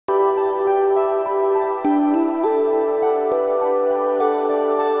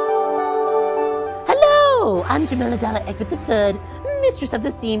I'm Jamela III, mistress of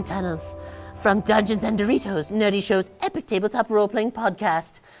the steam tunnels, from Dungeons and Doritos, Nerdy Show's epic tabletop role-playing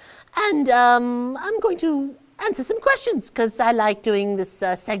podcast. And I'm going to answer some questions, because I like doing this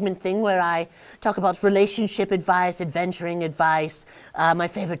segment thing where I talk about relationship advice, adventuring advice, my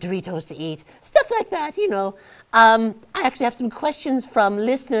favorite Doritos to eat, stuff like that, you know. I actually have some questions from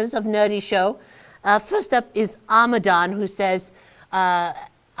listeners of Nerdy Show. First up is Armadon, who says,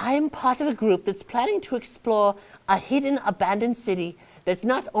 I am part of a group that's planning to explore a hidden abandoned city that's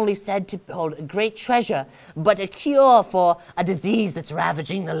not only said to hold a great treasure, but a cure for a disease that's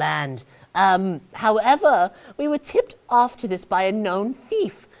ravaging the land. However, we were tipped off to this by a known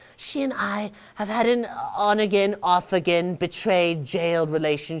thief. She and I have had an on-again, off-again, betrayed, jailed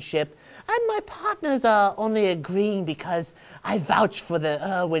relationship, and my partners are only agreeing because I vouch for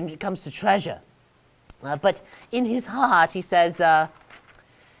the when it comes to treasure. But in his heart, he says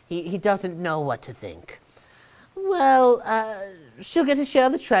he doesn't know what to think. Well, she'll get to share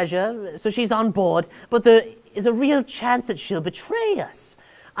the treasure, so she's on board, but there is a real chance that she'll betray us.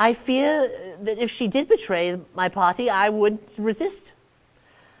 I fear that if she did betray my party, I would resist.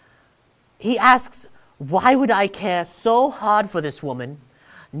 He asks, why would I care so hard for this woman,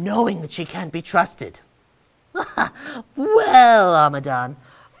 knowing that she can't be trusted? Well, Armadon,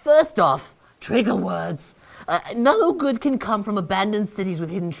 first off, trigger words. No good can come from abandoned cities with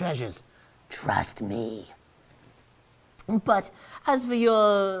hidden treasures. Trust me. But as for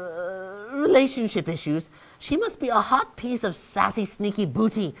your relationship issues, she must be a hot piece of sassy, sneaky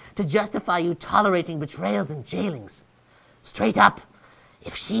booty to justify you tolerating betrayals and jailings. Straight up,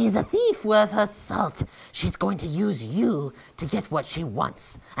 if she's a thief worth her salt, she's going to use you to get what she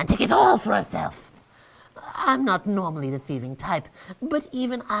wants and take it all for herself. I'm not normally the thieving type, but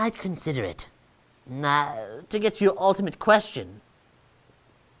even I'd consider it. To get to your ultimate question,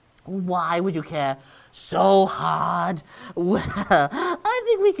 why would you care so hard? Well, I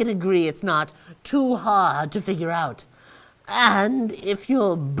think we can agree it's not too hard to figure out. And if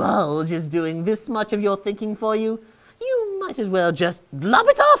your bulge is doing this much of your thinking for you, you might as well just lob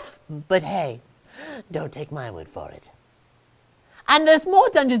it off. But hey, don't take my word for it. And there's more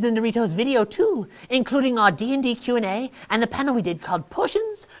Dungeons and Doritos video too, including our D&D Q&A and the panel we did called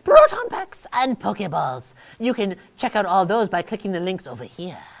Potions, Proton Packs, and Pokeballs. You can check out all those by clicking the links over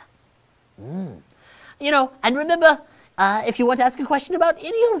here. You know, and remember, if you want to ask a question about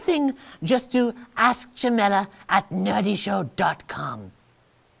any old thing, just do Ask Jamela at nerdyshow.com.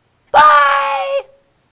 Bye!